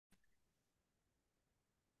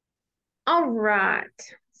All right.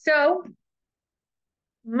 So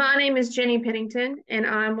my name is Jenny Pennington, and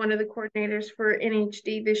I'm one of the coordinators for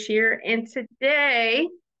NHD this year. And today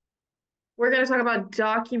we're going to talk about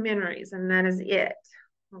documentaries, and that is it.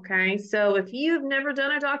 Okay. So if you've never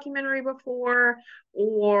done a documentary before,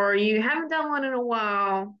 or you haven't done one in a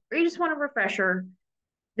while, or you just want a refresher,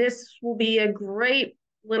 this will be a great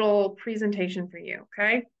little presentation for you.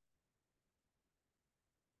 Okay.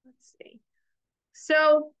 Let's see.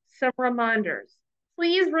 So, some reminders.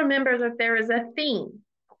 Please remember that there is a theme,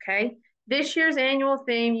 okay? This year's annual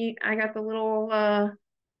theme, I got the little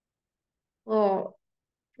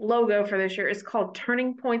logo for this year. It's called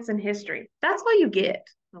Turning Points in History. That's all you get,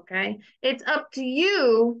 okay? It's up to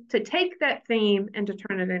you to take that theme and to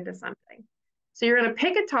turn it into something. So you're going to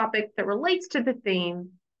pick a topic that relates to the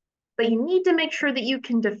theme, but you need to make sure that you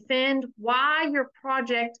can defend why your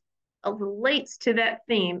project relates to that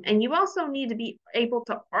theme. And you also need to be able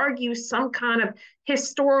to argue some kind of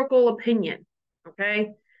historical opinion. Okay.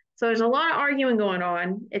 So there's a lot of arguing going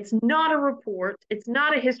on. It's not a report, it's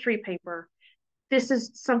not a history paper. This is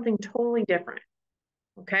something totally different.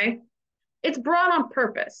 Okay. It's brought on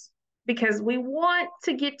purpose because we want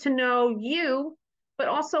to get to know you, but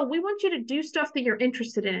also we want you to do stuff that you're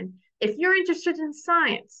interested in. If you're interested in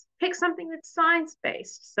science, pick something that's science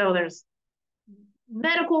based. So there's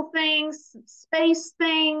medical things, space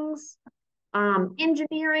things,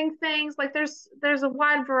 engineering things. Like there's a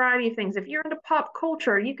wide variety of things. If you're into pop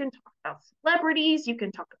culture, you can talk about celebrities, you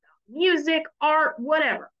can talk about music, art,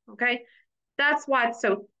 whatever. Okay, that's why it's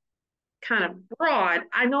so kind of broad.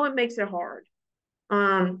 I know it makes it hard,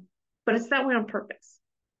 um, but it's that way on purpose.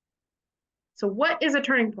 So, what is a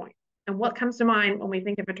turning point, and what comes to mind when we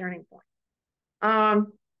think of a turning point?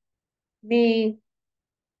 Me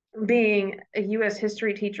being a U.S.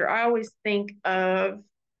 history teacher, I always think of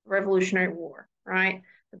Revolutionary War, right?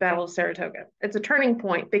 The Battle of Saratoga. It's a turning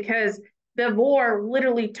point because the war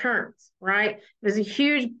literally turns, right? It was a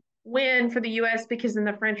huge win for the U.S. because then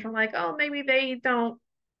the French were like, oh, maybe they don't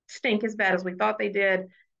stink as bad as we thought they did.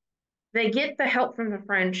 They get the help from the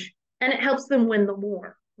French and it helps them win the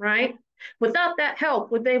war, right? Without that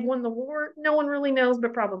help, would they have won the war? No one really knows,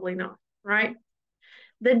 but probably not, right?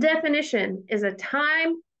 The definition is a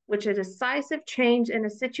time which a decisive change in a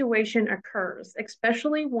situation occurs,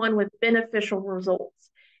 especially one with beneficial results.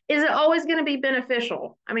 Is it always going to be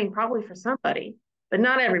beneficial? I mean, probably for somebody, but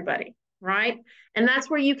not everybody, right? And that's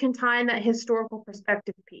where you can tie in that historical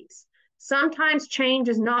perspective piece. Sometimes change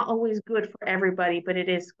is not always good for everybody, but it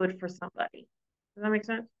is good for somebody. Does that make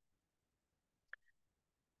sense?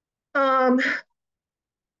 Um,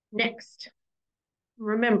 Next,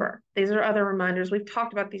 remember, these are other reminders. We've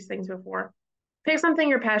talked about these things before. Pick something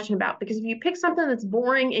you're passionate about because if you pick something that's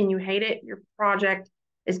boring and you hate it, your project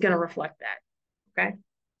is going to reflect that. Okay.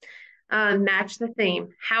 Match the theme.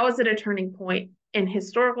 How is it a turning point in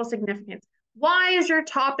historical significance? Why is your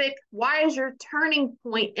topic, why is your turning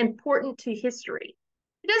point important to history?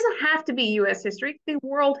 It doesn't have to be US history, it could be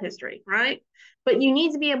world history, right? But you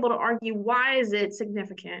need to be able to argue why is it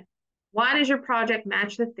significant? Why does your project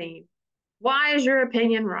match the theme? Why is your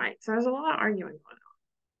opinion right? So there's a lot of arguing going on.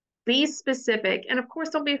 Be specific. And of course,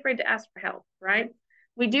 don't be afraid to ask for help, right?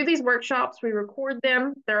 We do these workshops, we record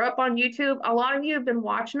them, they're up on YouTube. A lot of you have been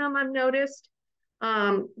watching them, I've noticed.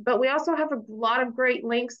 But we also have a lot of great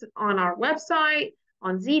links on our website,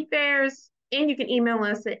 on ZFairs, and you can email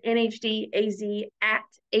us at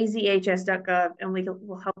nhdaz@azhs.gov and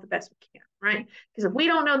we'll help the best we can, right? Because if we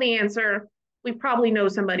don't know the answer, we probably know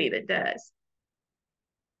somebody that does.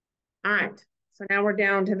 All right, so now we're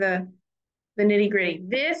down to the nitty gritty.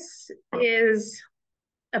 This is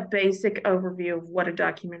a basic overview of what a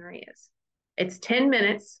documentary is. It's 10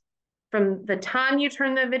 minutes from the time you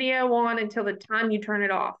turn the video on until the time you turn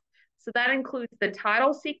it off. So that includes the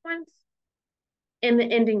title sequence and the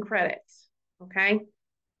ending credits. Okay.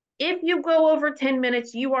 If you go over 10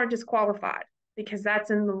 minutes, you are disqualified because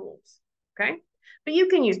that's in the rules. Okay. But you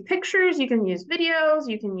can use pictures, you can use videos,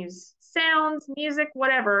 you can use sounds, music,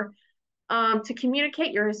 whatever, to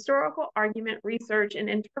communicate your historical argument, research, and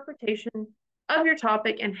interpretation of your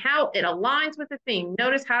topic and how it aligns with the theme.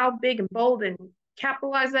 Notice how big and bold and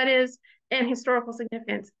capitalized that is, and historical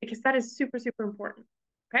significance, because that is super, super important.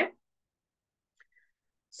 Okay.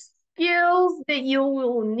 Skills that you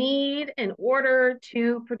will need in order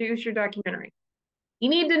to produce your documentary. You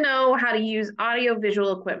need to know how to use audio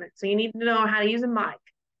visual equipment. So you need to know how to use a mic.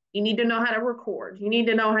 You need to know how to record. You need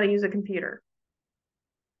to know how to use a computer.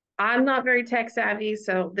 I'm not very tech savvy,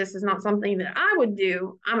 so this is not something that I would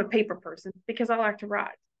do. I'm a paper person because I like to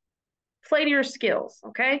write. Play to your skills,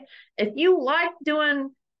 okay? If you like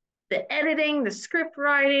doing the editing, the script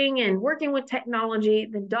writing, and working with technology,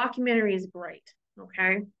 then documentary is great.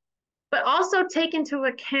 Okay. But also take into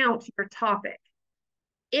account your topic.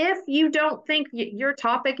 If you don't think your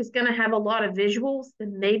topic is going to have a lot of visuals,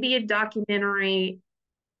 then maybe a documentary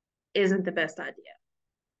isn't the best idea.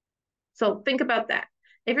 So think about that.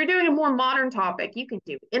 If you're doing a more modern topic, you can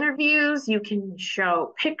do interviews, you can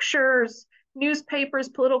show pictures, newspapers,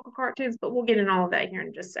 political cartoons, but we'll get into all of that here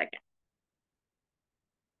in just a second.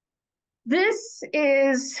 This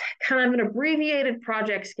is kind of an abbreviated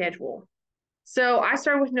project schedule. So I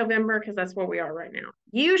started with November because that's where we are right now.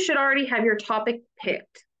 You should already have your topic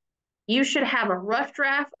picked. You should have a rough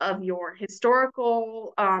draft of your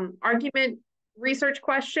historical argument research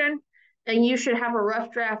question, and you should have a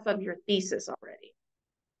rough draft of your thesis already.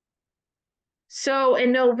 So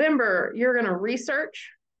in November, you're going to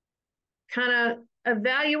research, kind of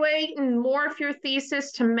evaluate and morph your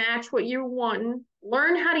thesis to match what you're wanting.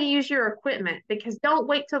 Learn how to use your equipment, because don't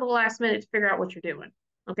wait till the last minute to figure out what you're doing.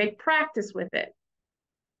 Okay, practice with it.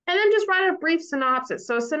 And then just write a brief synopsis.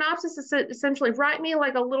 So a synopsis is essentially write me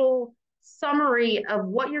like a little summary of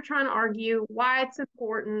what you're trying to argue, why it's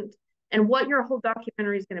important, and what your whole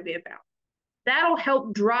documentary is going to be about. That'll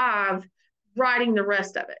help drive writing the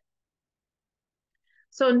rest of it.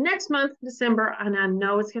 So next month, December, and I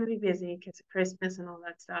know it's going to be busy because of Christmas and all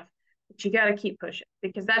that stuff, but you got to keep pushing,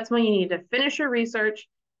 because that's when you need to finish your research,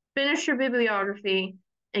 finish your bibliography,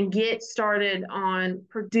 and get started on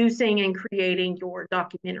producing and creating your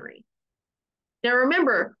documentary. Now,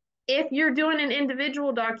 remember, if you're doing an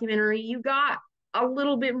individual documentary, you got a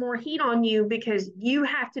little bit more heat on you because you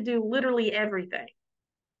have to do literally everything.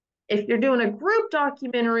 If you're doing a group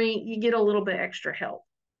documentary, you get a little bit extra help.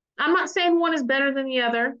 I'm not saying one is better than the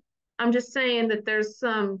other. I'm just saying that there's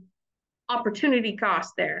some opportunity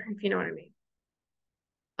cost there, if you know what I mean.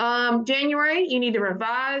 January, you need to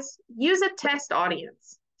revise. Use a test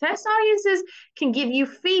audience. Test audiences can give you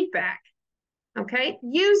feedback. Okay,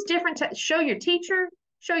 use different, show your teacher,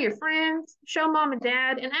 show your friends, show mom and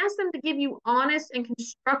dad, and ask them to give you honest and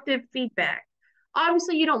constructive feedback.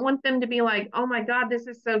 Obviously, you don't want them to be like, oh my God, this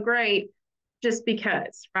is so great, just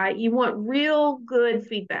because, right? You want real good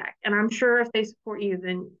feedback. And I'm sure if they support you,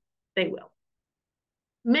 then they will.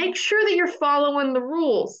 Make sure that you're following the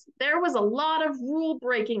rules. There was a lot of rule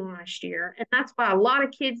breaking last year, and that's why a lot of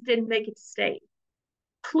kids didn't make it to state.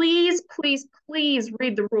 Please, please, please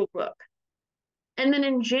read the rule book. And then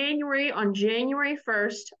in January, on January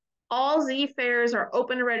 1st, all Z fairs are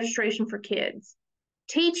open to registration for kids.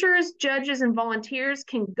 Teachers, judges, and volunteers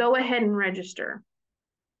can go ahead and register.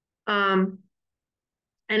 And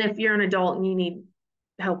if you're an adult and you need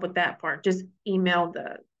help with that part, just email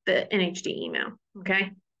the NHD email,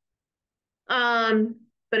 okay?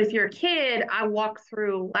 But if you're a kid, I walked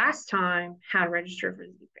through last time how to register for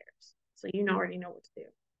Z fairs. So you already know what to do.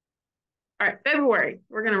 All right, February,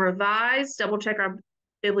 we're going to revise, double check our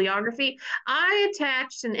bibliography. I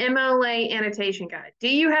attached an MLA annotation guide. Do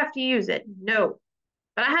you have to use it? No.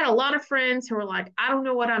 But I had a lot of friends who were like, I don't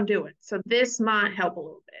know what I'm doing. So this might help a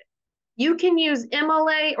little bit. You can use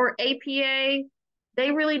MLA or APA.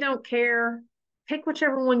 They really don't care. Pick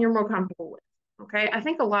whichever one you're more comfortable with. Okay. I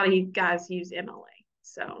think a lot of you guys use MLA.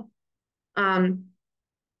 So, and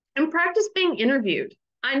practice being interviewed.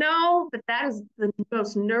 I know that is the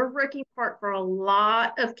most nerve-wracking part for a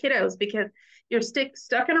lot of kiddos, because you're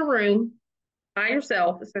stuck in a room by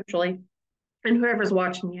yourself, essentially, and whoever's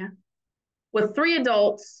watching you, with 3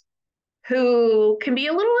 adults who can be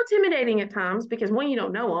a little intimidating at times because, 1, you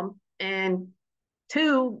don't know them, and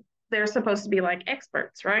 2, they're supposed to be like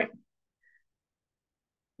experts, right?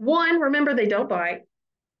 1, remember, they don't bite,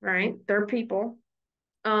 right? They're people.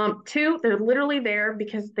 2, they're literally there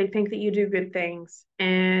because they think that you do good things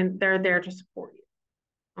and they're there to support you.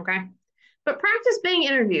 Okay. But practice being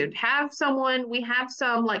interviewed. We have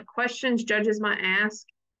some like questions judges might ask.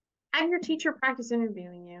 Have your teacher practice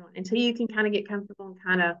interviewing you until you can kind of get comfortable and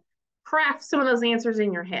kind of craft some of those answers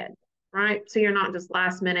in your head, right? So you're not just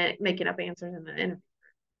last minute making up answers in the interview.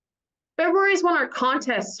 February is when our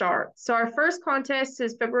contests start. So our first contest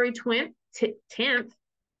is February 10th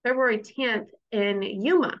in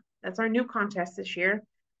Yuma. That's our new contest this year,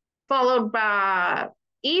 followed by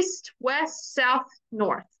East, West, South,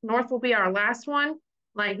 North. North will be our last one.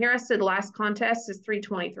 Like here I said, the last contest is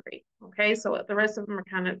 323. Okay, so the rest of them are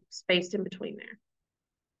kind of spaced in between there.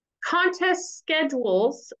 Contest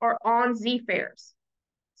schedules are on Z Fairs.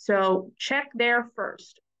 So check there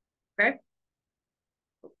first, okay?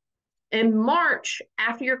 In March,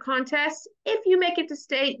 after your contest, if you make it to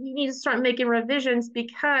state, you need to start making revisions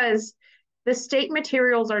because the state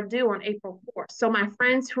materials are due on April 4th. So my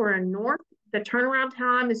friends who are in North, the turnaround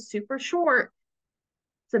time is super short,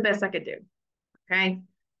 it's the best I could do. Okay.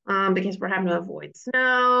 Because we're having to avoid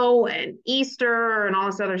snow and Easter and all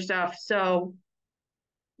this other stuff. So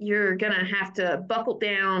you're going to have to buckle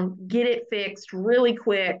down, get it fixed really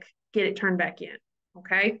quick, get it turned back in.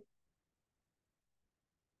 Okay.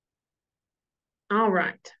 All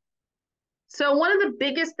right. So one of the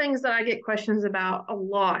biggest things that I get questions about a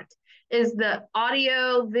lot is the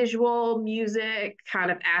audio, visual, music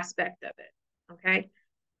kind of aspect of it. Okay.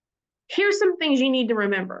 Here's some things you need to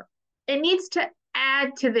remember. It needs to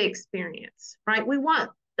add to the experience, right? We want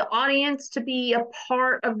the audience to be a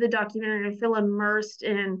part of the documentary and feel immersed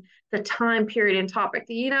in the time period and topic.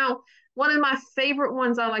 One of my favorite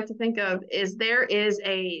ones I like to think of is there is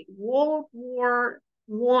a World War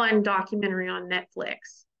One documentary on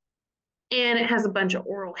Netflix, and it has a bunch of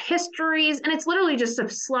oral histories, and it's literally just a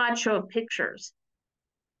slideshow of pictures.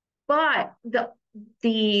 But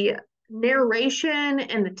the narration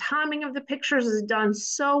and the timing of the pictures is done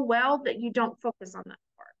so well that you don't focus on that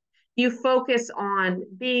part. You focus on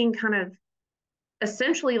being kind of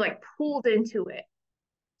essentially like pulled into it.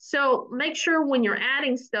 So make sure when you're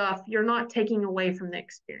adding stuff, you're not taking away from the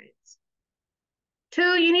experience.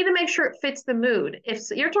 Two, you need to make sure it fits the mood. If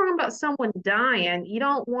you're talking about someone dying, you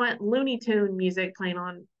don't want Looney Tune music playing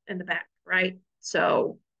on in the back, right?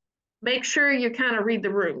 So make sure you kind of read the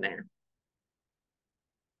room there.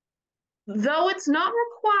 Though it's not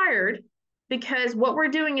required, because what we're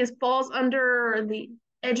doing is falls under the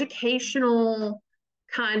educational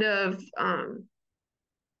kind of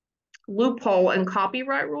loophole and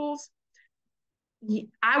copyright rules.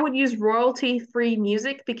 I would use royalty-free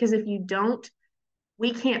music, because if you don't,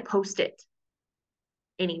 we can't post it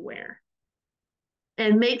anywhere.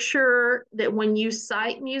 And make sure that when you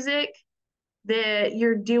cite music, that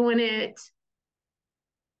you're doing it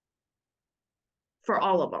for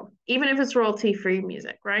all of them, even if it's royalty-free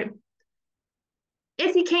music, right?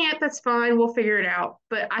 If you can't, that's fine. We'll figure it out.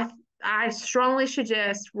 But I strongly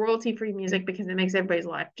suggest royalty-free music, because it makes everybody's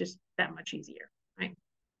life just that much easier, right?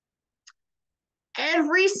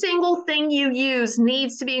 Every single thing you use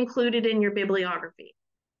needs to be included in your bibliography.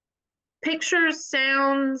 Pictures,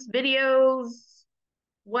 sounds, videos,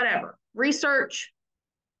 whatever. Research.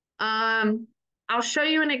 I'll show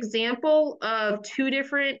you an example of two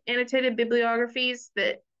different annotated bibliographies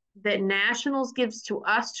that Nationals gives to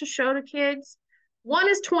us to show to kids. One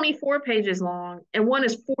is 24 pages long and one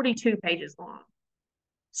is 42 pages long.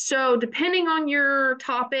 So depending on your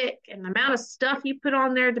topic and the amount of stuff you put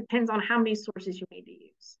on there depends on how many sources you need to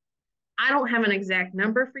use. I don't have an exact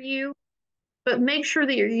number for you, but make sure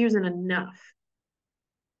that you're using enough.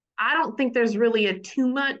 I don't think there's really a too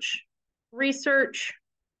much research,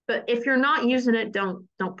 but if you're not using it, don't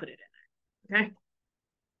put it in there, okay?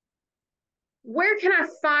 Where can I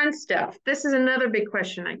find stuff? This is another big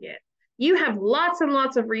question I get. You have lots and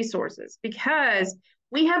lots of resources, because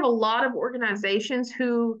we have a lot of organizations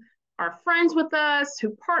who are friends with us,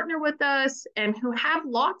 who partner with us, and who have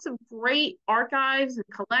lots of great archives and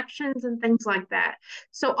collections and things like that.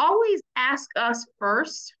 So always ask us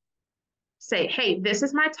first. Say, hey, this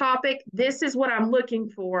is my topic. This is what I'm looking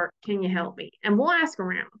for. Can you help me? And we'll ask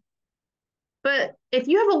around. But if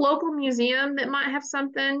you have a local museum that might have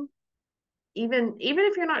something, even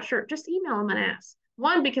if you're not sure, just email them and ask.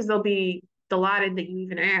 One, because they'll be delighted that you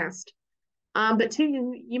even asked. But two,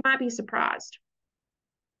 you might be surprised.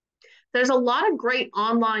 There's a lot of great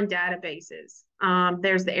online databases.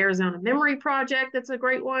 There's the Arizona Memory Project. That's a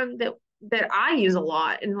great one that I use a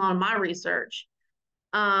lot in a lot of my research.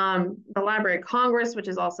 The Library of Congress, which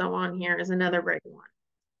is also on here, is another great one.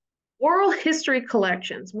 Oral history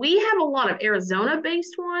collections. We have a lot of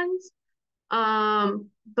Arizona-based ones,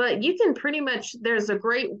 but you can pretty much, there's a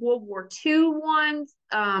great World War II one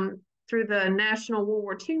through the National World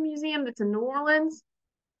War II Museum that's in New Orleans.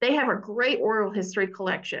 They have a great oral history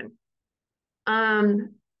collection. And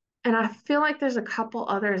I feel like there's a couple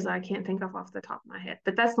others that I can't think of off the top of my head,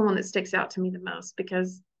 but that's the one that sticks out to me the most,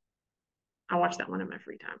 because I watch that one in my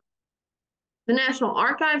free time. The National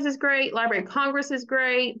Archives is great. Library of Congress is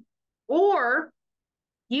great. Or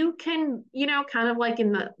you can, kind of like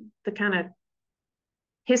in the kind of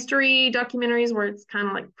history documentaries where it's kind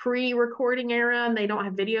of like pre-recording era and they don't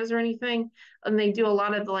have videos or anything. And they do a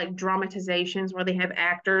lot of the like dramatizations where they have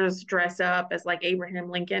actors dress up as like Abraham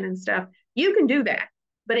Lincoln and stuff. You can do that,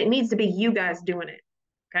 but it needs to be you guys doing it.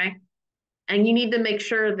 Okay. And you need to make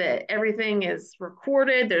sure that everything is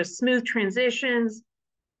recorded. There's smooth transitions.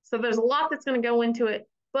 So there's a lot that's going to go into it,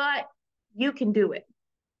 but you can do it.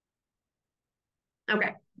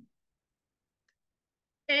 Okay.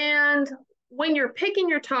 And when you're picking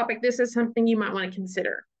your topic, this is something you might want to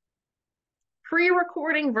consider.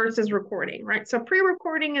 pre-recording versus recording, right? So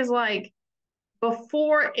pre-recording is like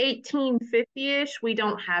before 1850-ish, we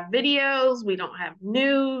don't have videos, we don't have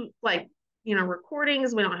new, like,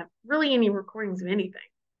 recordings, we don't have really any recordings of anything.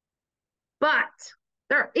 But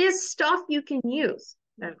there is stuff you can use.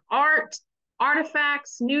 There's art,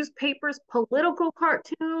 artifacts, newspapers, political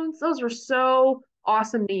cartoons. Those are so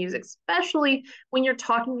awesome to use, especially when you're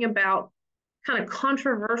talking about kind of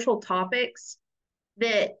controversial topics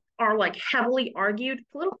that are like heavily argued.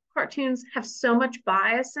 Political cartoons have so much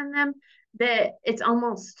bias in them that it's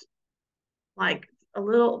almost like a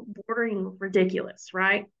little bordering ridiculous,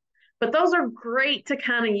 right? But those are great to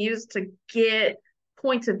kind of use to get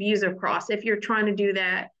points of views across. If you're trying to do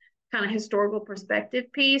that kind of historical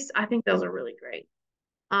perspective piece, I think those are really great.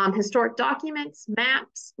 Historic documents,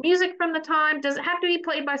 maps, music from the time. Does it have to be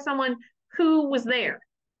played by someone who was there?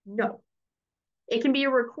 No. It can be a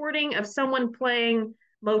recording of someone playing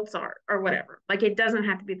Mozart or whatever. Like, it doesn't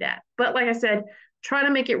have to be that. But like I said, try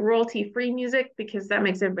to make it royalty-free music because that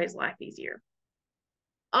makes everybody's life easier.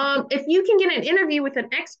 If you can get an interview with an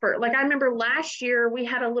expert, like I remember last year we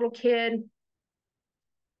had a little kid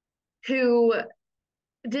who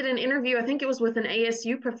did an interview, I think it was with an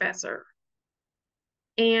ASU professor.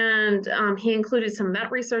 And he included some of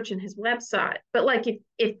that research in his website. But like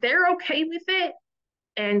if they're okay with it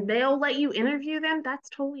and they'll let you interview them, that's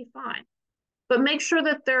totally fine. But make sure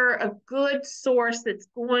that they're a good source that's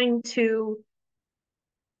going to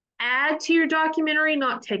add to your documentary,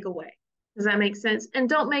 not take away. Does that make sense? And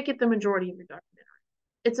don't make it the majority of your documentary.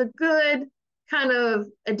 It's a good kind of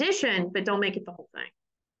addition, but don't make it the whole thing.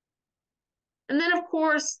 And then, of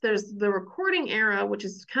course, there's the recording era, which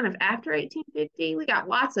is kind of after 1850. We got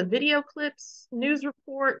lots of video clips, news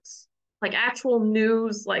reports, like actual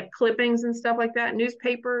news, like clippings and stuff like that,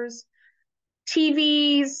 newspapers,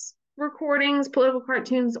 TVs, recordings, political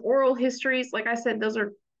cartoons, oral histories. Like I said, those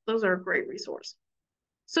are a great resource.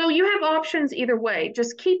 So you have options either way.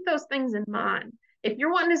 Just keep those things in mind. If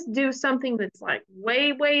you're wanting to do something that's like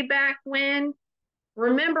way, way back when,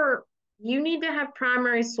 remember, you need to have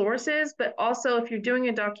primary sources, but also if you're doing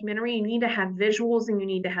a documentary, you need to have visuals and you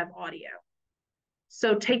need to have audio.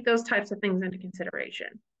 So take those types of things into consideration.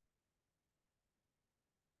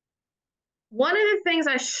 One of the things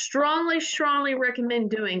I strongly, strongly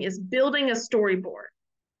recommend doing is building a storyboard.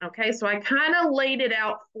 Okay, so I kind of laid it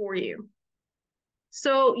out for you.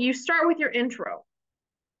 So you start with your intro.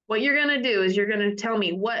 What you're going to do is you're going to tell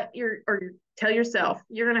me tell yourself,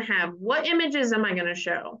 you're going to have, what images am I going to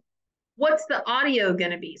show? What's the audio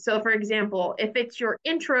going to be? So for example, if it's your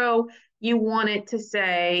intro, you want it to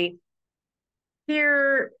say,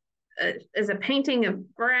 here is a painting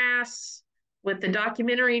of grass with the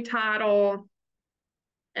documentary title,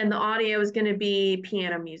 and the audio is going to be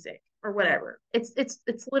piano music or whatever. It's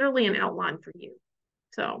literally an outline for you.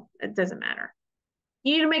 So it doesn't matter.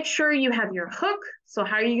 You need to make sure you have your hook. So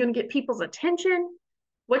how are you going to get people's attention?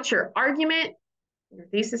 What's your argument, your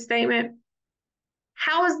thesis statement?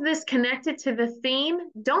 How is this connected to the theme?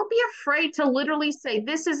 Don't be afraid to literally say,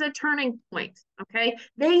 this is a turning point, okay?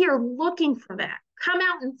 They are looking for that. Come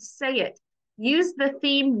out and say it. Use the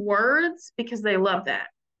theme words because they love that,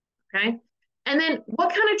 okay? And then what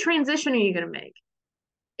kind of transition are you going to make?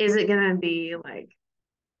 Is it going to be like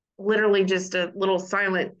literally just a little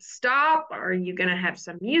silent stop? Are you going to have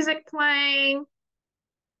some music playing?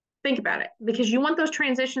 Think about it because you want those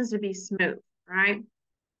transitions to be smooth, right?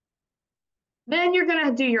 Then you're going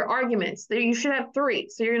to do your arguments. You should have 3.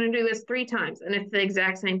 So you're going to do this 3 times and it's the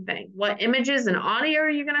exact same thing. What images and audio are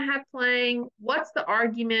you going to have playing? What's the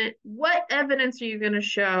argument? What evidence are you going to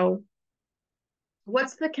show?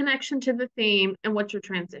 What's the connection to the theme and what's your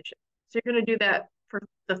transition? So you're going to do that for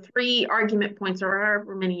the 3 argument points or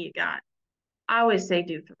however many you got. I always say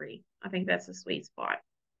do 3. I think that's the sweet spot.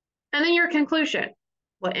 And then your conclusion.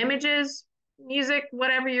 What images, music,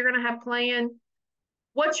 whatever you're going to have playing.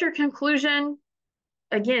 What's your conclusion?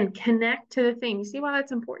 Again, connect to the theme. You see why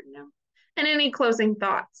that's important now? And any closing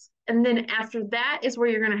thoughts. And then after that is where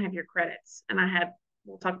you're going to have your credits. And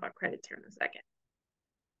we'll talk about credits here in a second.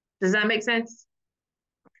 Does that make sense?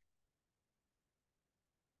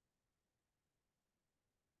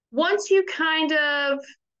 Once you kind of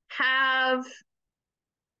have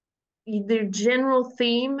the general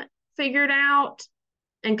theme figured out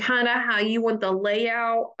and kind of how you want the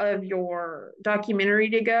layout of your documentary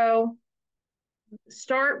to go,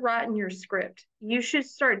 start writing your script. You should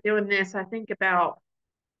start doing this, I think, about,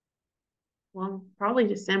 well, probably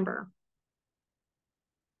December.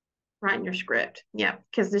 Writing your script. Yeah,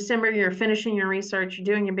 because December, you're finishing your research, you're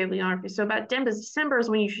doing your bibliography. So about December is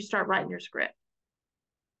when you should start writing your script.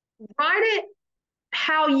 Write it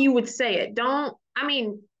how you would say it. Don't, I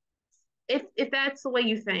mean, if that's the way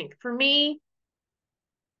you think. For me,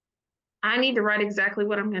 I need to write exactly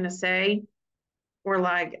what I'm going to say, or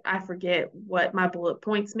like I forget what my bullet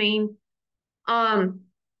points mean. Um,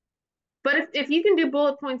 but if you can do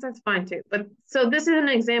bullet points, that's fine too. But so this is an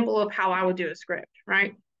example of how I would do a script,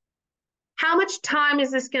 right? How much time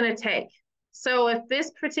is this going to take? So if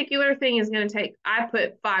this particular thing is going to take, I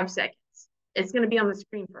put 5 seconds. It's going to be on the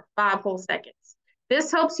screen for 5 whole seconds.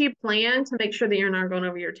 This helps you plan to make sure that you're not going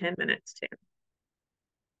over your 10 minutes too.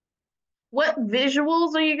 What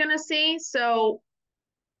visuals are you going to see? So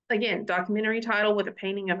again, documentary title with a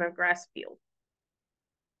painting of a grass field.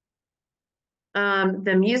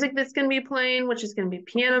 The music that's going to be playing, which is going to be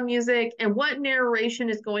piano music, and what narration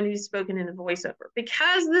is going to be spoken in the voiceover.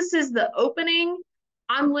 Because this is the opening,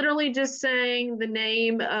 I'm literally just saying the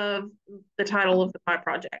name of the title of my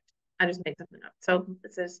project. I just made something up. So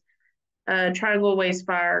this is Triangle Waste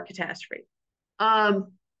Fire Catastrophe.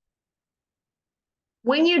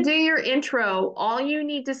 When you do your intro, all you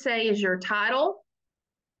need to say is your title,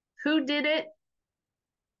 who did it,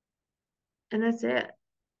 and that's it.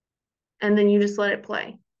 And then you just let it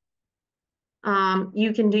play.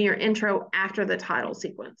 You can do your intro after the title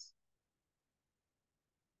sequence.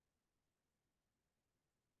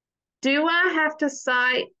 Do I have to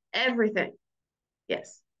cite everything?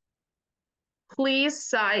 Yes. Please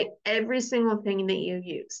cite every single thing that you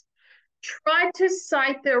use. Try to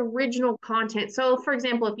cite the original content. So for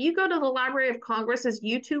example, if you go to the Library of Congress's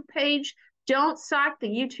YouTube page, don't cite the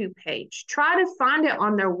YouTube page. Try to find it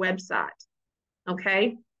on their website,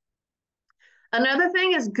 okay? Another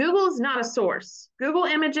thing is Google is not a source. Google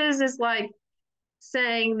Images is like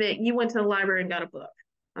saying that you went to the library and got a book,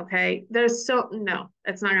 okay? No,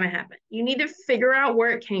 that's not gonna happen. You need to figure out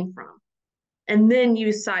where it came from and then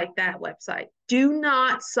you cite that website. Do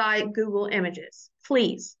not cite Google Images,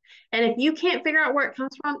 please. And if you can't figure out where it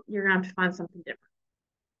comes from, you're gonna have to find something different,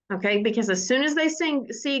 okay? Because as soon as they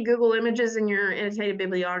see Google Images in your annotated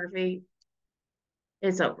bibliography,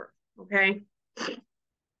 it's over, okay?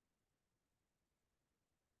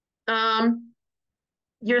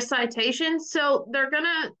 Your citations, so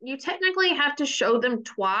you technically have to show them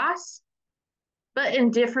twice, but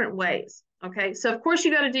in different ways, okay? So of course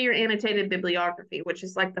you got to do your annotated bibliography, which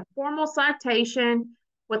is like the formal citation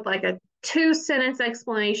with like a 2-sentence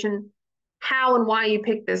explanation, how and why you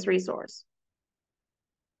picked this resource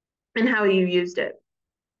and how you used it.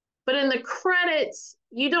 But in the credits,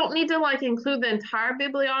 you don't need to like include the entire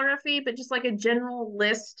bibliography, but just like a general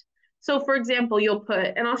list. So for example, you'll put,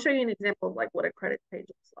 and I'll show you an example of like what a credit page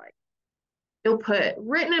looks like. You'll put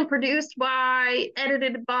written and produced by,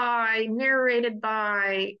 edited by, narrated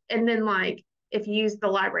by, and then like if you use the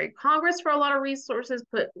Library of Congress for a lot of resources,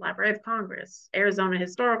 put Library of Congress, Arizona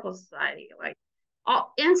Historical Society, like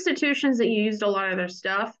all institutions that you used a lot of their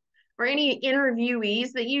stuff, or any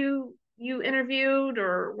interviewees that you interviewed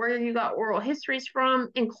or where you got oral histories from,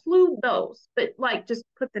 include those, but like just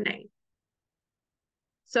put the name.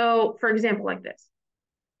 So for example, like this,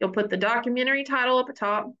 you'll put the documentary title up at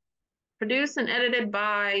top, produced and edited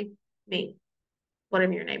by me,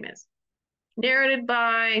 whatever your name is. Narrated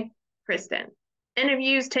by Kristen.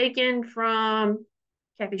 Interviews taken from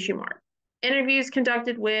Kathy Schumart. Interviews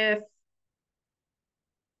conducted with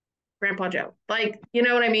Grandpa Joe. Like, you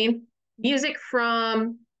know what I mean? Music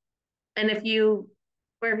from, and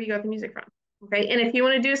wherever you got the music from. Okay. And if you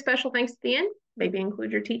want to do a special thanks at the end, maybe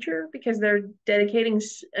include your teacher because they're dedicating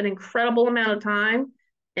an incredible amount of time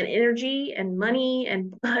and energy and money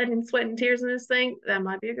and blood and sweat and tears in this thing. That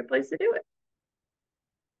might be a good place to do it.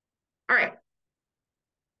 All right.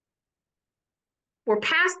 We're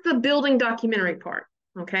past the building documentary part,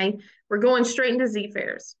 okay? We're going straight into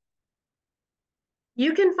Z-Fairs.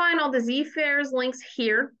 You can find all the Z-Fairs links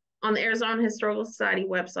here on the Arizona Historical Society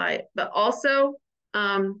website, but also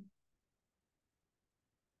they're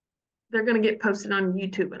going to get posted on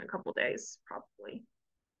YouTube in a couple days, probably.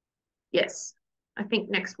 Yes, I think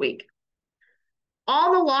next week.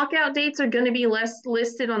 All the lockout dates are going to be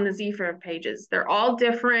listed on the Z-Fair pages. They're all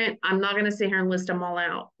different. I'm not going to sit here and list them all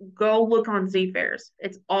out. Go look on Z-Fairs.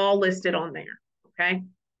 It's all listed on there, okay?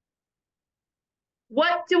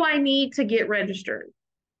 What do I need to get registered?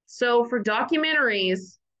 So for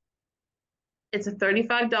documentaries, it's a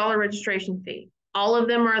 $35 registration fee. All of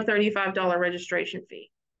them are a $35 registration fee.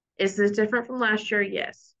 Is this different from last year?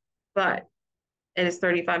 Yes, but it is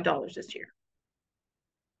 $35 this year.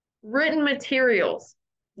 Written materials.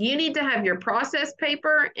 You need to have your process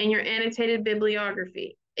paper and your annotated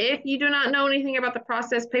bibliography. If you do not know anything about the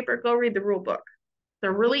process paper, go read the rule book.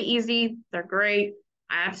 They're really easy. They're great.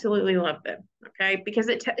 I absolutely love them. Okay. Because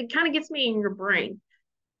it kind of gets me in your brain.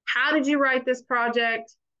 How did you write this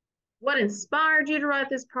project? What inspired you to write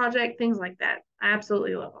this project? Things like that. I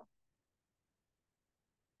absolutely love them.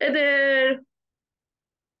 And then,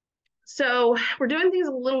 so we're doing things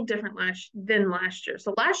a little different than last year.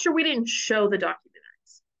 So last year we didn't show the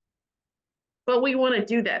documentaries, but we want to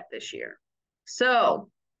do that this year. So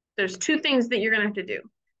there's two things that you're going to have to do.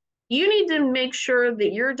 You need to make sure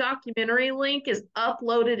that your documentary link is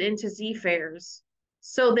uploaded into ZFairs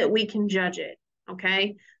so that we can judge it.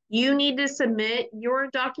 Okay. You need to submit your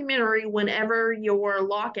documentary whenever your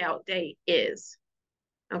lockout date is.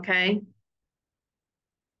 Okay.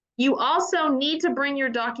 You also need to bring your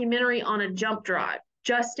documentary on a jump drive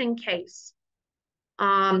just in case.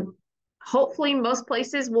 Hopefully, most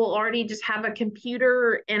places will already just have a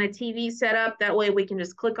computer and a TV set up. That way, we can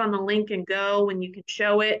just click on the link and go and you can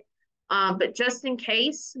show it. But just in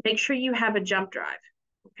case, make sure you have a jump drive.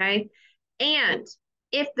 Okay. And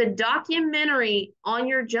if the documentary on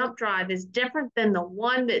your jump drive is different than the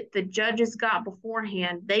one that the judges got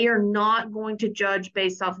beforehand, they are not going to judge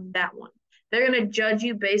based off of that one. They're going to judge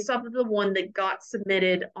you based off of the one that got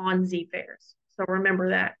submitted on ZFairs. So remember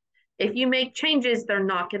that. If you make changes, they're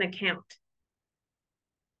not going to count.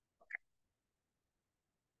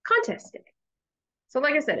 Contest day. So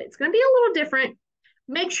like I said, it's going to be a little different.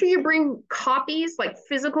 Make sure you bring copies, like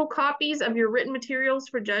physical copies of your written materials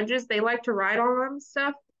for judges. They like to write on them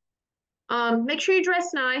stuff. Make sure you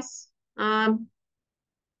dress nice. And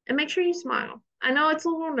make sure you smile. I know it's a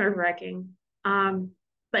little nerve-wracking.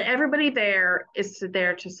 But everybody there is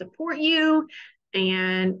there to support you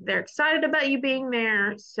and they're excited about you being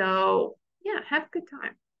there. So yeah, have a good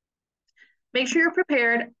time. Make sure you're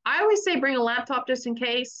prepared. I always say bring a laptop just in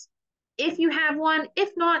case. If you have one,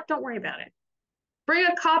 if not, don't worry about it. Bring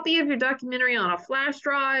a copy of your documentary on a flash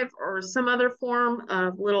drive or some other form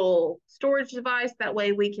of little storage device. That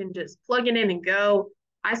way we can just plug it in and go.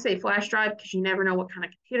 I say flash drive because you never know what kind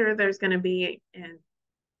of computer there's going to be, and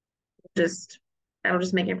that'll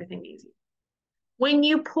just make everything easy. When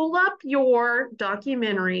you pull up your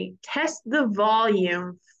documentary, test the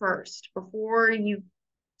volume first before you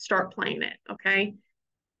start playing it, okay?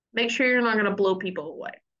 Make sure you're not going to blow people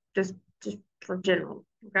away, just for general,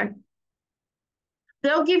 okay?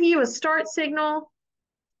 They'll give you a start signal,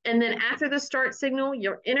 and then after the start signal,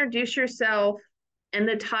 you'll introduce yourself and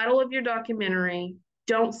the title of your documentary.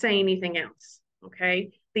 Don't say anything else,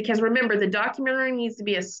 okay? Because remember, the documentary needs to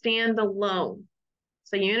be a standalone.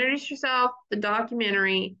 So you introduce yourself, the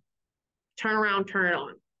documentary, turn around, turn it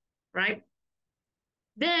on, right?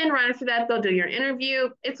 Then right after that, they'll do your interview.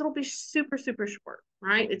 It'll be super, super short,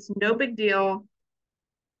 right? It's no big deal.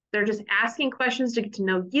 They're just asking questions to get to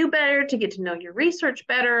know you better, to get to know your research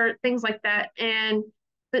better, things like that. And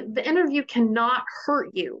the interview cannot hurt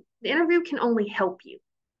you. The interview can only help you,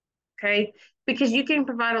 okay? Because you can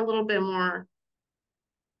provide a little bit more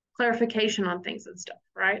clarification on things and stuff,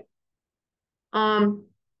 right?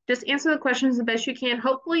 Just answer the questions the best you can.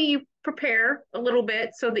 Hopefully you prepare a little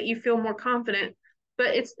bit so that you feel more confident, but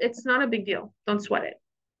it's not a big deal. Don't sweat it.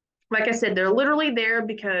 Like I said, they're literally there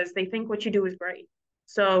because they think what you do is great.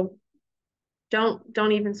 So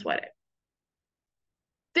don't even sweat it.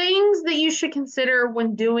 Things that you should consider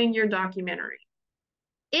when doing your documentary.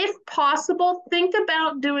 If possible, think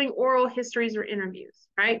about doing oral histories or interviews,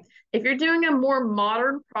 right? If you're doing a more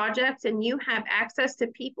modern project and you have access to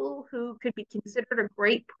people who could be considered a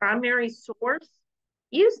great primary source,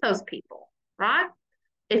 use those people, right?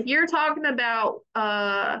 If you're talking about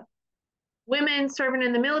women serving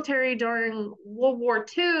in the military during World War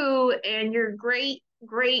II and your great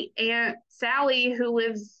Aunt Sally, who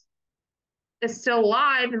is still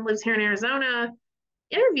alive and lives here in Arizona,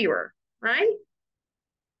 interview her, right?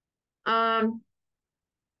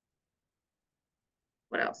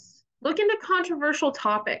 What else? Look into controversial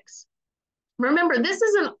topics. Remember, this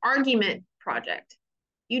is an argument project.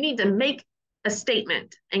 You need to make a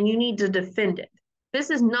statement and you need to defend it. This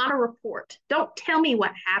is not a report. Don't tell me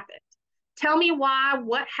what happened. Tell me why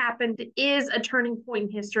what happened is a turning point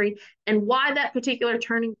in history and why that particular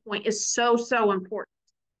turning point is so, so important.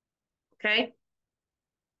 Okay?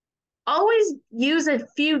 Always use a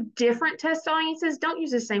few different test audiences. Don't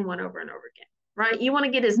use the same one over and over again, right? You want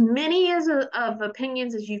to get as many of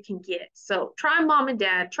opinions as you can get. So try mom and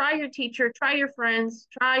dad, try your teacher, try your friends,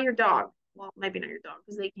 try your dog. Well, maybe not your dog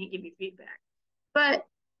because they can't give you feedback. But,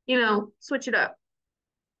 switch it up.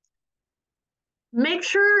 Make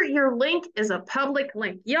sure your link is a public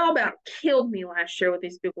link. Y'all about killed me last year with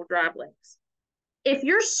these Google Drive links. If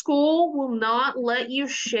your school will not let you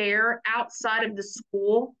share outside of the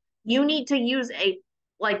school, you need to use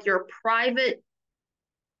your private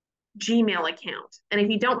Gmail account. And if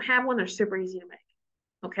you don't have one, they're super easy to make.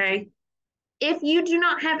 Okay. If you do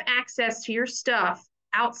not have access to your stuff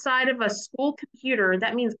outside of a school computer,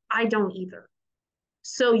 that means I don't either.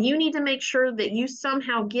 So you need to make sure that you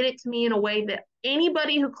somehow get it to me in a way that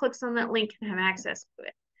anybody who clicks on that link can have access to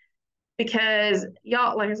it. Because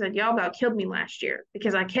y'all, like I said, y'all about killed me last year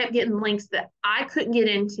because I kept getting links that I couldn't get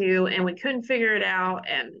into and we couldn't figure it out.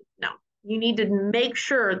 And no, you need to make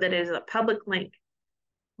sure that it is a public link.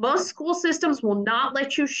 Most school systems will not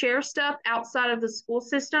let you share stuff outside of the school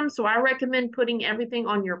system. So I recommend putting everything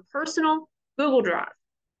on your personal Google Drive.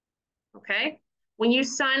 Okay. When you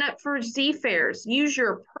sign up for ZFairs, use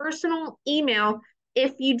your personal email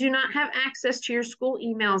if you do not have access to your school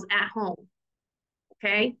emails at home.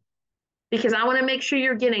 Okay. Because I want to make sure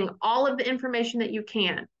you're getting all of the information that you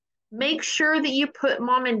can. Make sure that you put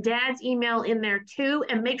mom and dad's email in there too,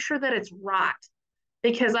 and make sure that it's right.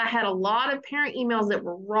 Because I had a lot of parent emails that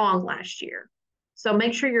were wrong last year. So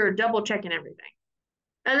make sure you're double checking everything.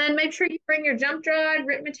 And then make sure you bring your jump drive,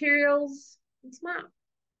 written materials, and smile.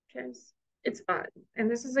 Because it's fun. And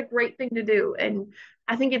this is a great thing to do. And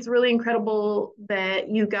I think it's really incredible that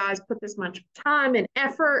you guys put this much time and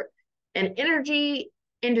effort and energy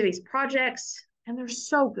into these projects. And they're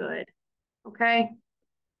so good. Okay.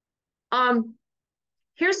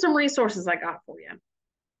 Here's some resources I got for you.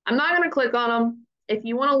 I'm not going to click on them. If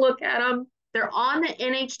you want to look at them, they're on the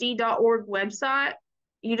nhd.org website.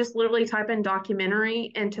 You just literally type in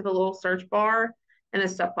documentary into the little search bar and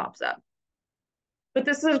this stuff pops up. But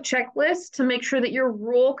this is a checklist to make sure that you're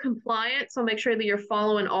rule compliant. So make sure that you're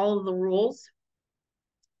following all of the rules.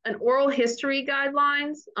 An oral history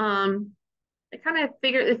guidelines. I kind of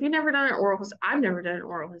figured if you've never done an oral history, I've never done an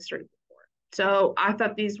oral history before. So I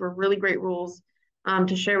thought these were really great rules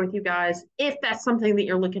to share with you guys if that's something that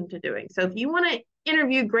you're looking to doing. So if you want to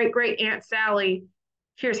interview great great Aunt Sally,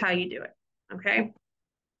 here's how you do it. Okay.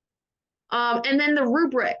 And then the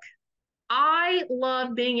rubric. I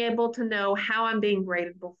love being able to know how I'm being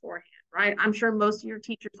graded beforehand, right? I'm sure most of your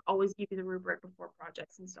teachers always give you the rubric before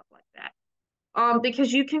projects and stuff like that.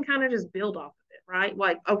 Because you can kind of just build off of it, right?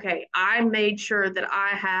 Like, okay, I made sure that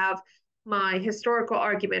I have my historical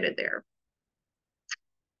argument in there.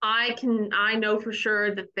 I know for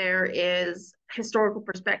sure that there is historical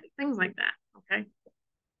perspective, things like that, okay?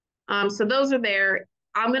 So those are there.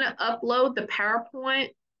 I'm gonna upload the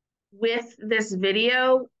PowerPoint with this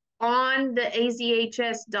video on the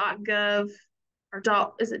azhs.gov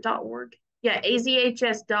or is it .org? Yeah,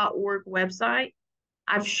 azhs.org website.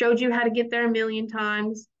 I've showed you how to get there a million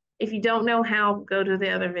times. If you don't know how, go to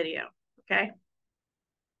the other video, okay?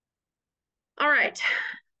 All right,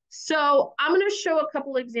 so I'm gonna show a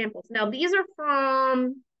couple examples. Now, these are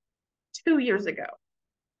from 2 years ago,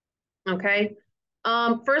 okay?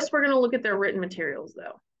 First, we're gonna look at their written materials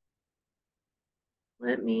though.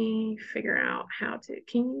 Let me figure out how to,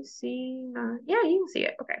 can you see? Yeah, you can see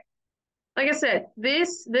it, okay. Like I said,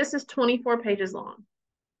 this is 24 pages long,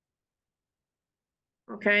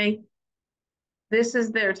 okay? This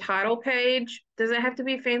is their title page. Does it have to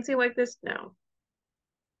be fancy like this? No.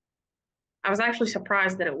 I was actually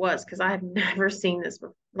surprised that it was because I have never seen this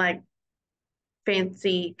like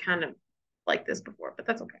fancy kind of like this before, but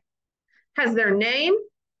that's okay. Has their name,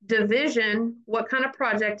 division, what kind of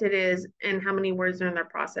project it is, and how many words are in their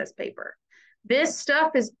process paper. This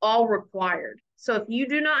stuff is all required. So if you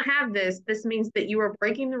do not have this, this means that you are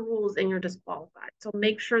breaking the rules and you're disqualified. So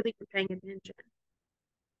make sure that you're paying attention.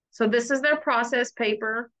 So this is their process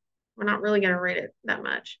paper. We're not really going to read it that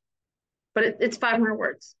much, but it's 500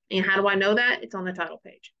 words. And how do I know that? It's on the title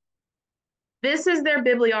page. This is their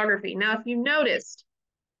bibliography. Now, if you noticed,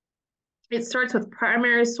 it starts with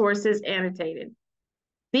primary sources annotated.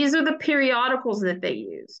 These are the periodicals that they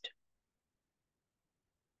used.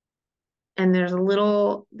 And there's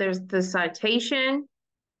the citation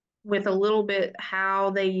with a little bit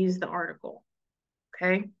how they use the article,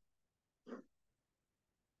 okay?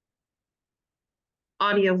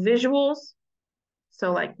 Audio visuals,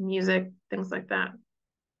 so like music, things like that.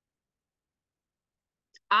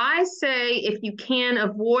 I say if you can,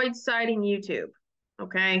 avoid citing YouTube,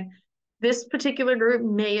 okay? This particular group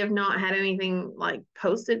may have not had anything like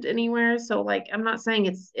posted anywhere. So like, I'm not saying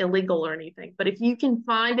it's illegal or anything, but if you can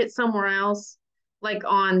find it somewhere else, like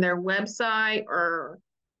on their website or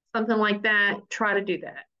something like that, try to do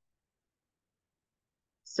that.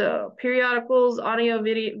 So periodicals, audio,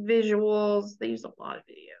 video, visuals, they use a lot of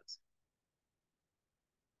videos.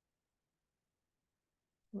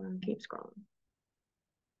 Keep scrolling.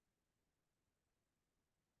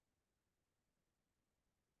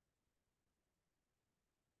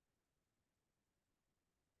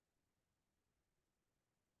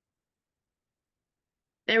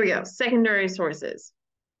 There we go. Secondary sources.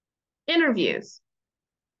 Interviews.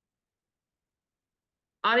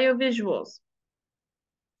 Audio visuals.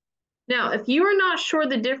 Now, if you are not sure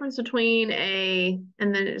the difference between and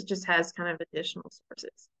then it just has kind of additional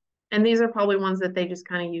sources. And these are probably ones that they just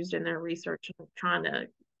kind of used in their research and trying to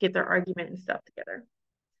get their argument and stuff together.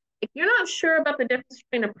 If you're not sure about the difference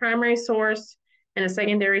between a primary source and a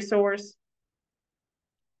secondary source,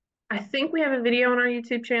 I think we have a video on our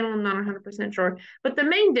YouTube channel. I'm not 100% sure. But the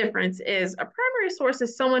main difference is a primary source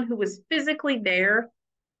is someone who was physically there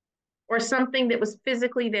or something that was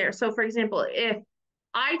physically there. So, for example, if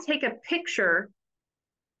I take a picture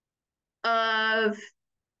of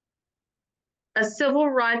a civil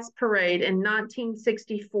rights parade in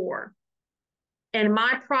 1964, and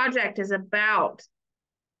my project is about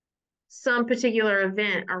some particular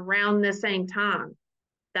event around the same time,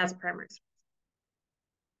 that's primary source.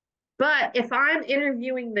 But if I'm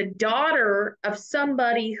interviewing the daughter of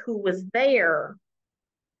somebody who was there,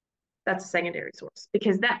 that's a secondary source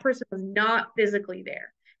because that person was not physically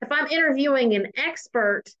there. If I'm interviewing an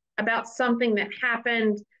expert about something that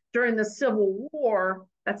happened during the Civil War,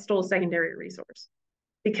 that's still a secondary resource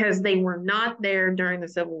because they were not there during the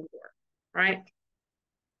Civil War, right?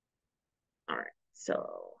 All right,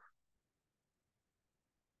 so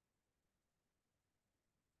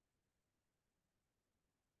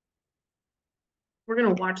we're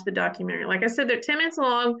going to watch the documentary. Like I said, they're 10 minutes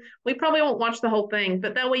long. We probably won't watch the whole thing,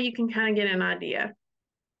 but that way you can kind of get an idea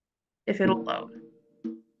if it'll load.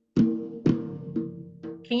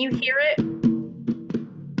 Can you hear it?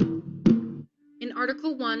 In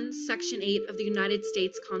Article 1, Section 8 of the United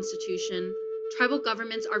States Constitution, tribal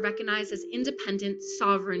governments are recognized as independent,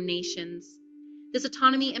 sovereign nations. This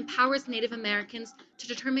autonomy empowers Native Americans to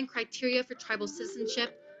determine criteria for tribal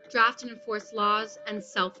citizenship, draft and enforce laws, and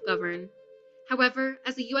self-govern. However,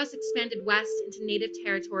 as the U.S. expanded west into Native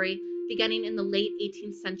territory beginning in the late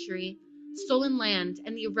 18th century, stolen land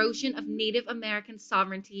and the erosion of Native American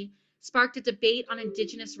sovereignty sparked a debate on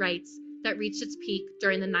indigenous rights that reached its peak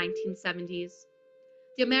during the 1970s.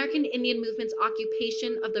 The American Indian Movement's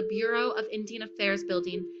occupation of the Bureau of Indian Affairs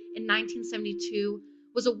building in 1972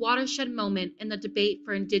 was a watershed moment in the debate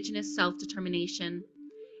for indigenous self-determination.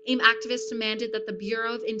 AIM activists demanded that the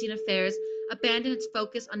Bureau of Indian Affairs abandon its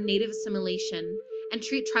focus on Native assimilation and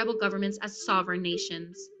treat tribal governments as sovereign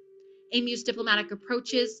nations. AIM used diplomatic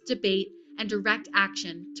approaches, debate, and direct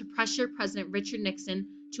action to pressure President Richard Nixon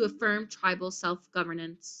to affirm tribal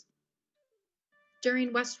self-governance.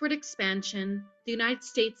 During westward expansion, the United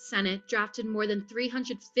States Senate drafted more than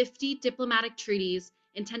 350 diplomatic treaties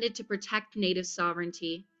intended to protect Native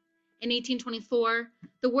sovereignty. In 1824,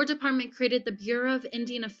 the War Department created the Bureau of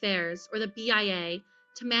Indian Affairs, or the BIA,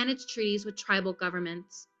 to manage treaties with tribal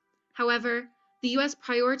governments. However, the U.S.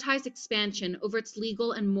 prioritized expansion over its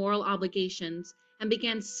legal and moral obligations and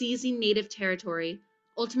began seizing Native territory,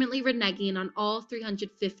 ultimately reneging on all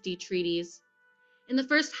 350 treaties. In the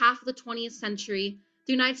first half of the 20th century,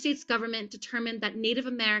 the United States government determined that Native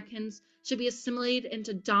Americans should be assimilated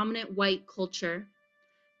into dominant white culture.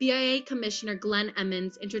 BIA Commissioner Glenn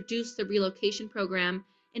Emmons introduced the relocation program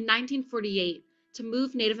in 1948 to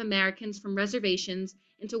move Native Americans from reservations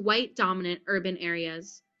into white-dominant urban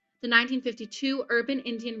areas. The 1952 Urban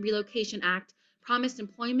Indian Relocation Act promised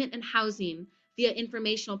employment and housing via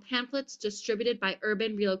informational pamphlets distributed by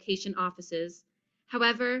urban relocation offices.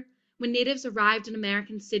 However, when Natives arrived in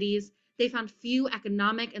American cities, they found few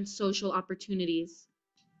economic and social opportunities.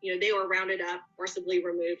 They were rounded up, forcibly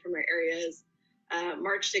removed from their areas,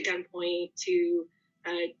 marched at gunpoint to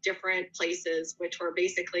different places, which were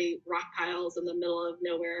basically rock piles in the middle of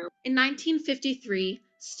nowhere. In 1953,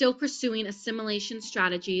 still pursuing assimilation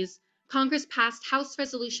strategies, Congress passed House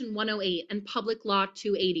Resolution 108 and Public Law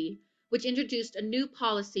 280, which introduced a new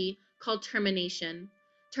policy called termination.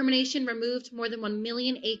 Termination removed more than 1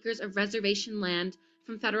 million acres of reservation land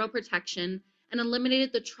from federal protection and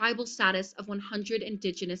eliminated the tribal status of 100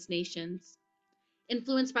 indigenous nations.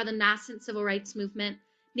 Influenced by the nascent civil rights movement,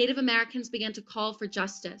 Native Americans began to call for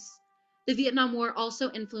justice. The Vietnam War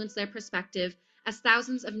also influenced their perspective, as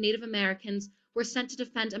thousands of Native Americans were sent to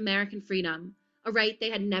defend American freedom, a right they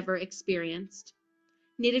had never experienced.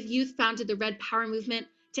 Native youth founded the Red Power movement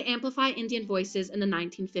to amplify Indian voices in the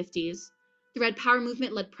 1950s. The Red Power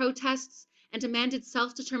movement led protests and demanded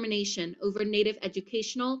self-determination over Native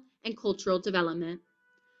educational and cultural development.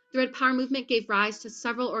 The Red Power movement gave rise to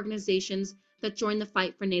several organizations that joined the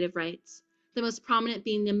fight for Native rights, the most prominent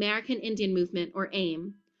being the American Indian Movement, or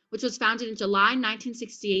AIM, which was founded in July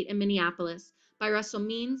 1968 in Minneapolis by Russell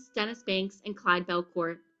Means, Dennis Banks, and Clyde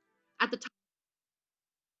Belcourt. At the time,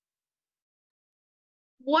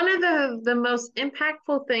 One of the most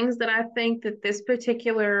impactful things that I think that this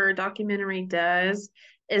particular documentary does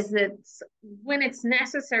is that when it's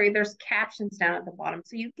necessary, there's captions down at the bottom,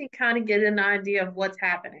 so you can kind of get an idea of what's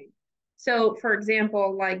happening. So, for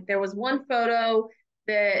example, like there was one photo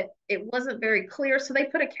that it wasn't very clear, so they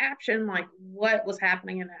put a caption like what was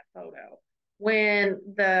happening in that photo. When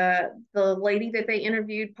the lady that they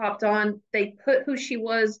interviewed popped on, they put who she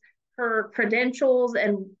was, her credentials,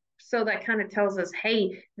 and so that kind of tells us,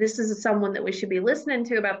 hey, this is someone that we should be listening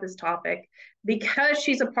to about this topic because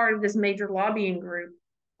she's a part of this major lobbying group.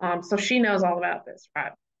 So she knows all about this,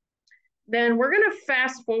 right? Then we're gonna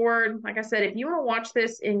fast forward. Like I said, if you want to watch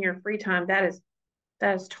this in your free time, that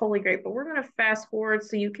is totally great. But we're gonna fast forward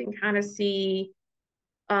so you can kind of see.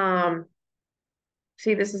 Um,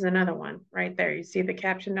 see, this is another one right there. You see the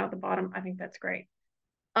caption down at the bottom. I think that's great.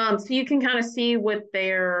 So you can kind of see what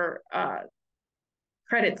their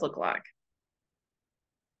credits look like.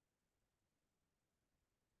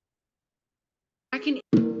 American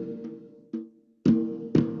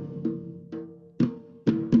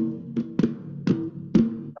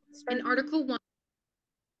in Article 1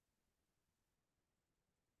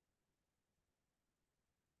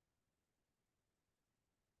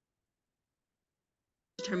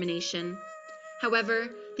 determination. However,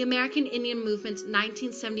 the American Indian Movement's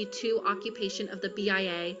 1972 occupation of the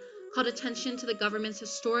BIA called attention to the government's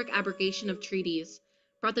historic abrogation of treaties,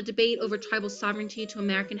 brought the debate over tribal sovereignty to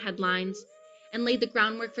American headlines, and laid the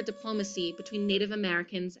groundwork for diplomacy between Native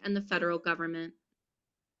Americans and the federal government.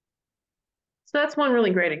 So that's one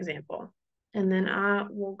really great example. And then I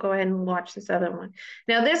will go ahead and watch this other one.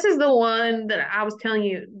 Now, this is the one that I was telling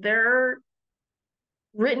you, their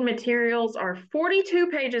written materials are 42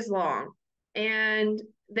 pages long, and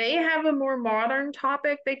they have a more modern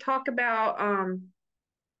topic. They talk about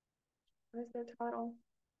what is their title?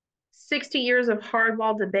 60 years of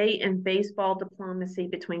hardball debate and baseball diplomacy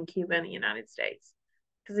between Cuba and the United States.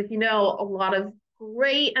 Because if you know, a lot of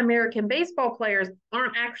great American baseball players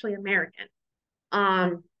aren't actually American.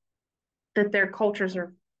 That their cultures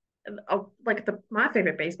are like my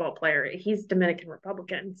favorite baseball player, he's Dominican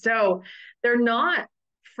Republican, so they're not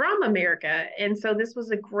from America, and so this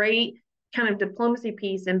was a great kind of diplomacy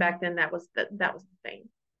piece. And back then, that was the thing.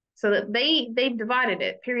 So that they've divided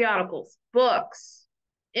it: periodicals, books,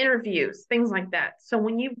 interviews, things like that. So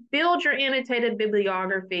when you build your annotated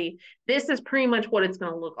bibliography, this is pretty much what it's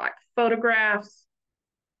going to look like: photographs.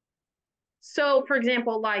 So, for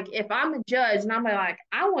example, like if I'm a judge and I'm like,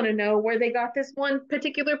 I want to know where they got this one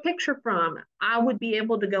particular picture from, I would be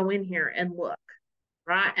able to go in here and look,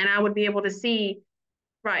 right? And I would be able to see,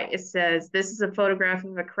 right, it says this is a photograph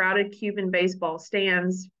of a crowded Cuban baseball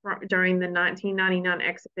stands during the 1999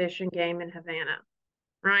 exhibition game in Havana,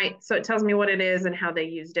 right? So it tells me what it is and how they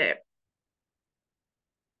used it.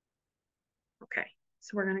 Okay,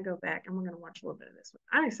 so we're going to go back and we're going to watch a little bit of this one.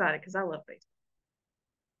 I'm excited because I love baseball.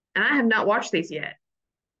 And I have not watched these yet.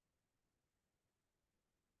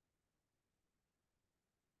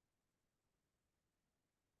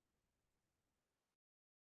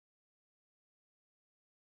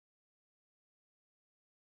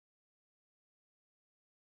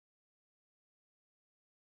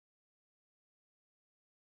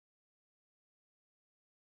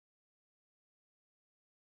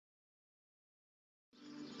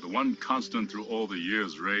 The one constant through all the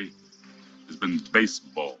years, Ray, has been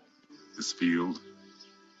baseball. This field,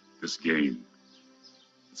 this game.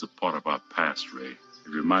 It's a part of our past, Ray. It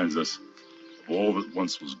reminds us of all that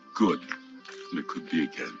once was good, and it could be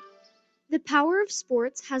again. The power of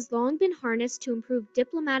sports has long been harnessed to improve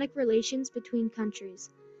diplomatic relations between countries.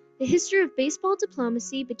 The history of baseball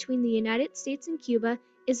diplomacy between the United States and Cuba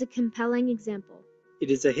is a compelling example.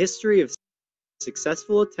 It is a history of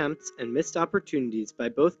successful attempts and missed opportunities by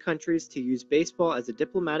both countries to use baseball as a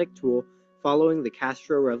diplomatic tool following the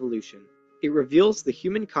Castro Revolution. It reveals the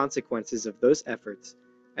human consequences of those efforts,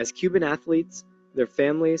 as Cuban athletes, their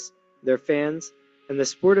families, their fans, and the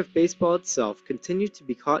sport of baseball itself continue to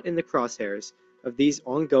be caught in the crosshairs of these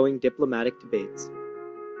ongoing diplomatic debates.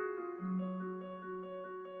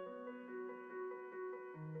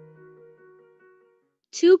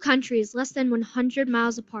 Two countries less than 100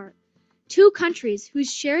 miles apart. Two countries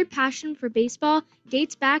whose shared passion for baseball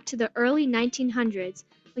dates back to the early 1900s,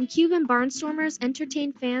 when Cuban barnstormers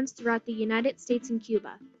entertained fans throughout the United States and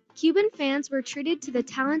Cuba. Cuban fans were treated to the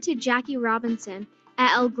talented Jackie Robinson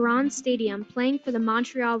at El Gran Stadium playing for the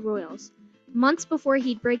Montreal Royals, months before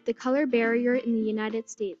he'd break the color barrier in the United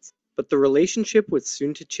States. But the relationship was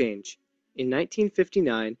soon to change. In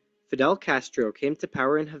 1959, Fidel Castro came to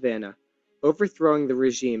power in Havana, overthrowing the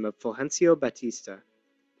regime of Fulgencio Batista.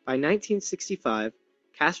 By 1965,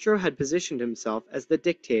 Castro had positioned himself as the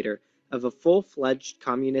dictator of a full-fledged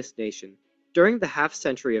communist nation. During the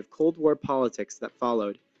half-century of Cold War politics that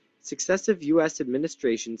followed, successive U.S.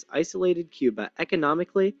 administrations isolated Cuba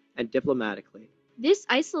economically and diplomatically. This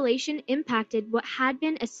isolation impacted what had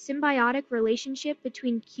been a symbiotic relationship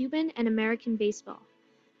between Cuban and American baseball.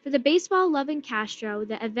 For the baseball-loving Castro,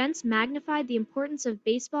 the events magnified the importance of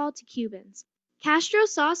baseball to Cubans. Castro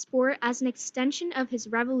saw sport as an extension of his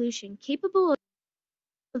revolution, capable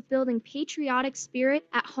of building patriotic spirit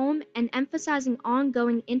at home and emphasizing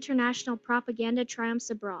ongoing international propaganda triumphs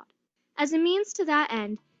abroad. As a means to that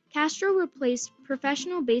end, Castro replaced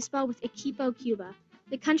professional baseball with Equipo Cuba,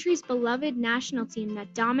 the country's beloved national team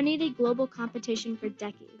that dominated global competition for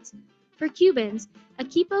decades. For Cubans,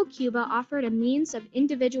 Equipo Cuba offered a means of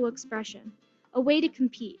individual expression, a way to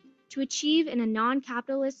compete, to achieve in a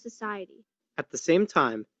non-capitalist society. At the same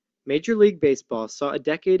time, Major League Baseball saw a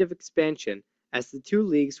decade of expansion as the two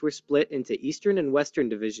leagues were split into Eastern and Western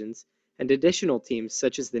divisions, and additional teams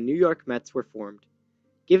such as the New York Mets were formed.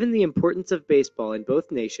 Given the importance of baseball in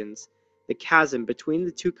both nations, the chasm between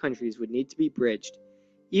the two countries would need to be bridged,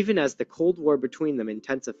 even as the Cold War between them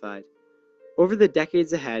intensified. Over the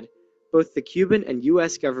decades ahead, both the Cuban and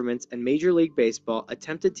U.S. governments and Major League Baseball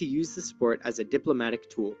attempted to use the sport as a diplomatic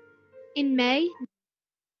tool. In May,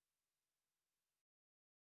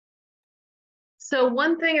 So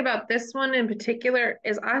one thing about this one in particular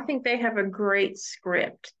is I think they have a great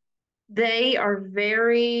script. They are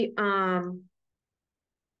very,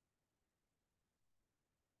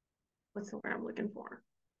 what's the word I'm looking for?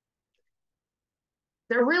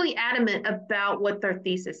 They're really adamant about what their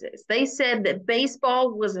thesis is. They said that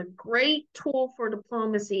baseball was a great tool for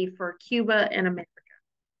diplomacy for Cuba and America.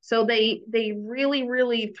 So they really,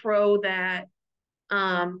 really throw that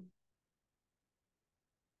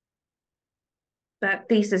that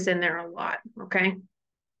thesis in there a lot. Okay.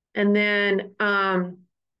 And then also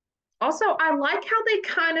I like how they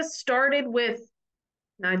kind of started with,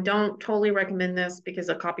 and I don't totally recommend this because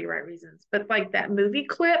of copyright reasons, but like that movie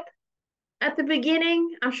clip at the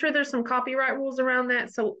beginning, I'm sure there's some copyright rules around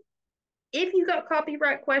that. So if you got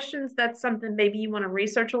copyright questions, that's something maybe you want to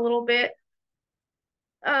research a little bit.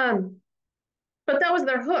 But that was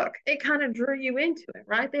their hook. It kind of drew you into it,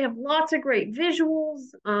 right? They have lots of great visuals.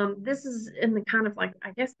 This is in the kind of like,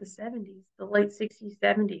 I guess the 70s, the late 60s,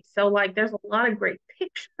 70s. So like there's a lot of great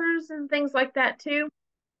pictures and things like that too.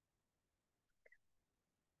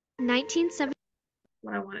 1971.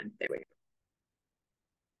 What I wanted. There we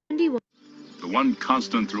go. The one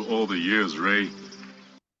constant through all the years, Ray.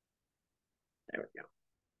 There we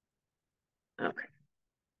go. Okay.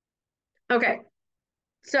 Okay.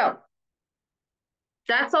 So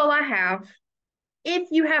that's all I have. If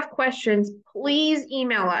you have questions, please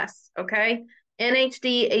email us, okay?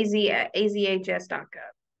 nhdaz@azhs.gov.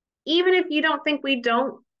 Even if you don't think we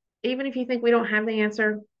don't, even if you think we don't have the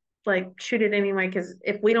answer, like shoot it anyway, because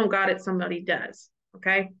if we don't got it, somebody does,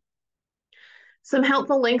 okay? Some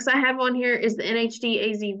helpful links I have on here is the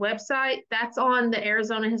NHDAZ website. That's on the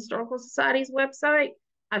Arizona Historical Society's website.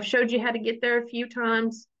 I've showed you how to get there a few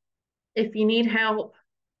times. If you need help,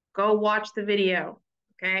 go watch the video,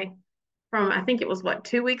 okay? From, I think it was what,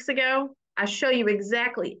 2 weeks ago? I show you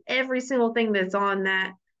exactly every single thing that's on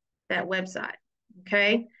that website,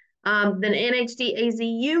 okay? Then NHDAZ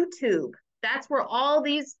YouTube, that's where all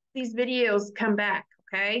these videos come back,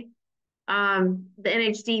 okay? The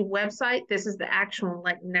NHD website, this is the actual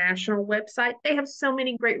like national website. They have so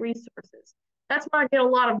many great resources. That's where I get a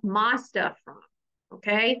lot of my stuff from.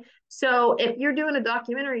 Okay. So if you're doing a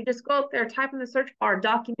documentary, just go up there, type in the search bar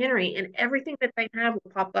documentary, and everything that they have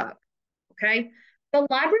will pop up. Okay. The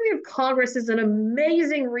Library of Congress is an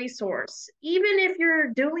amazing resource. Even if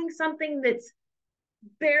you're doing something that's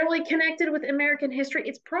barely connected with American history,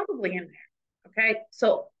 it's probably in there. Okay.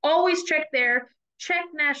 So always check there. Check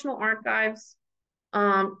National Archives,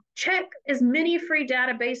 check as many free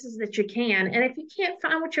databases that you can. And if you can't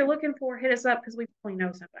find what you're looking for, hit us up because we probably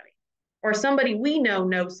know somebody. Or somebody we know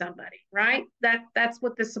knows somebody, right? That's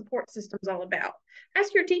what the support system is all about.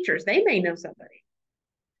 Ask your teachers, they may know somebody.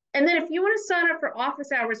 And then if you want to sign up for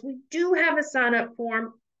office hours, we do have a sign up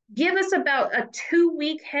form. Give us about a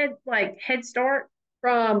 2-week head start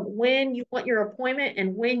from when you want your appointment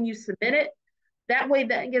and when you submit it. That way,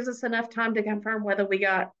 that gives us enough time to confirm whether we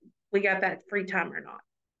got that free time or not.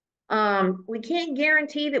 We can't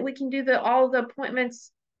guarantee that we can do all the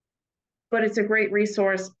appointments, but it's a great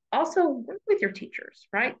resource. Also, work with your teachers,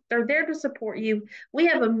 right? They're there to support you. We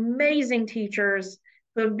have amazing teachers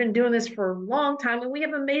who have been doing this for a long time, and we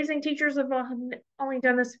have amazing teachers who have only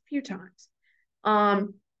done this a few times.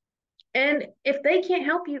 And if they can't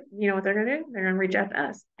help you, you know what they're going to do? They're going to reach out to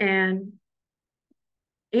us. And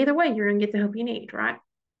either way, you're going to get the help you need, right?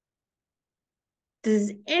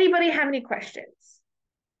 Does anybody have any questions?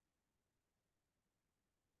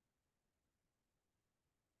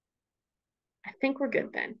 I think we're good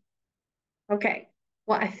then. Okay.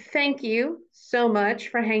 Well, I thank you so much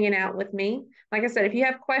for hanging out with me. Like I said, if you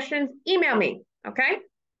have questions, email me. Okay.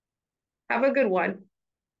 Have a good one.